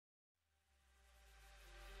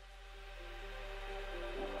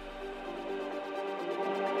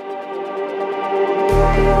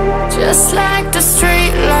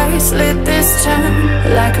lights lit this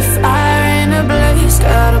town like a fire in a blaze,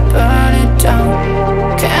 gotta burn it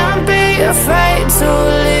down. Can't be afraid to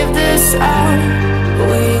leave this out.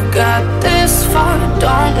 We got this far,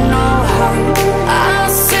 don't know how. I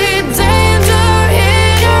see danger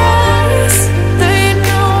in your eyes. They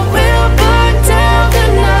know we'll burn down the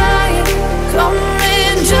night,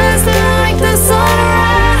 coming just like the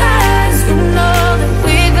sunrise. You know that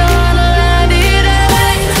we're gonna let it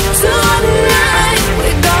away tonight.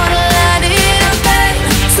 We're gonna let it away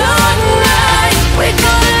tonight. We're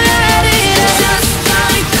gonna let it away just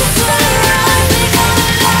like the sunrise. We're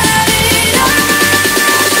gonna let it away.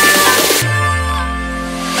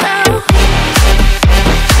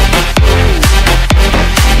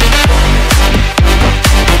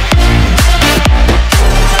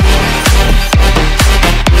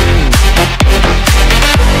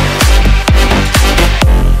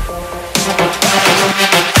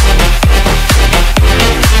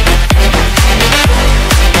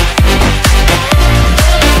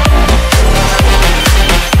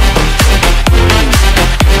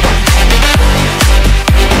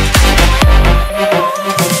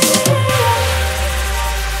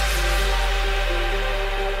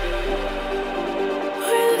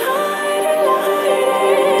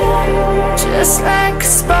 Just like a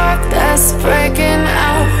spark that's breaking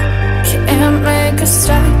out, can't make a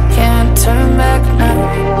stop, can't turn back now.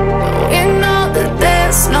 We know that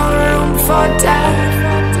there's no room for doubt.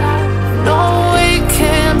 No, we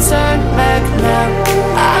can't turn back now.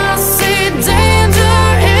 I see danger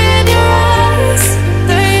in your eyes.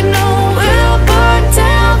 They know we'll burn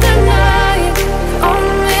down the night,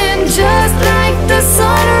 coming just like the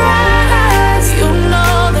sunrise. You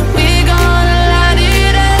know that we're gonna let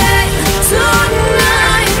it away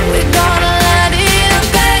tonight. We're gonna let it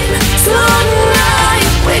away tonight.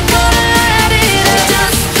 We're gonna let it away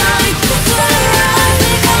just like the sunrise.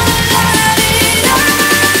 We're gonna let it away.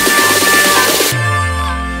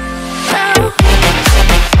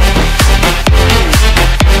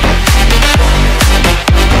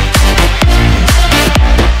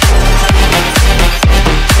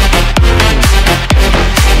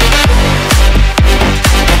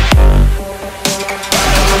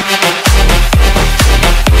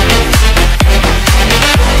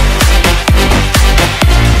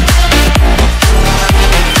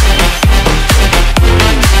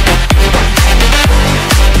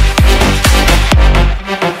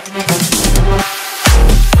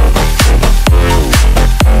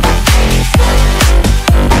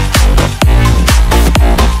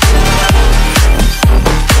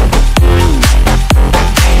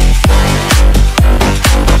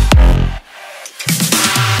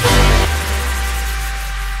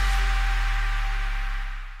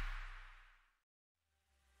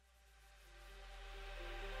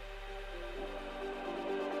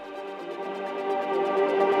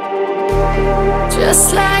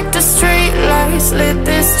 Just like the street lights lit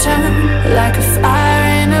this town like a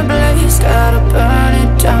fire in a blaze, gotta burn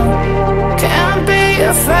it down. Can't be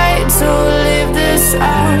afraid to leave this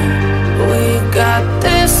out.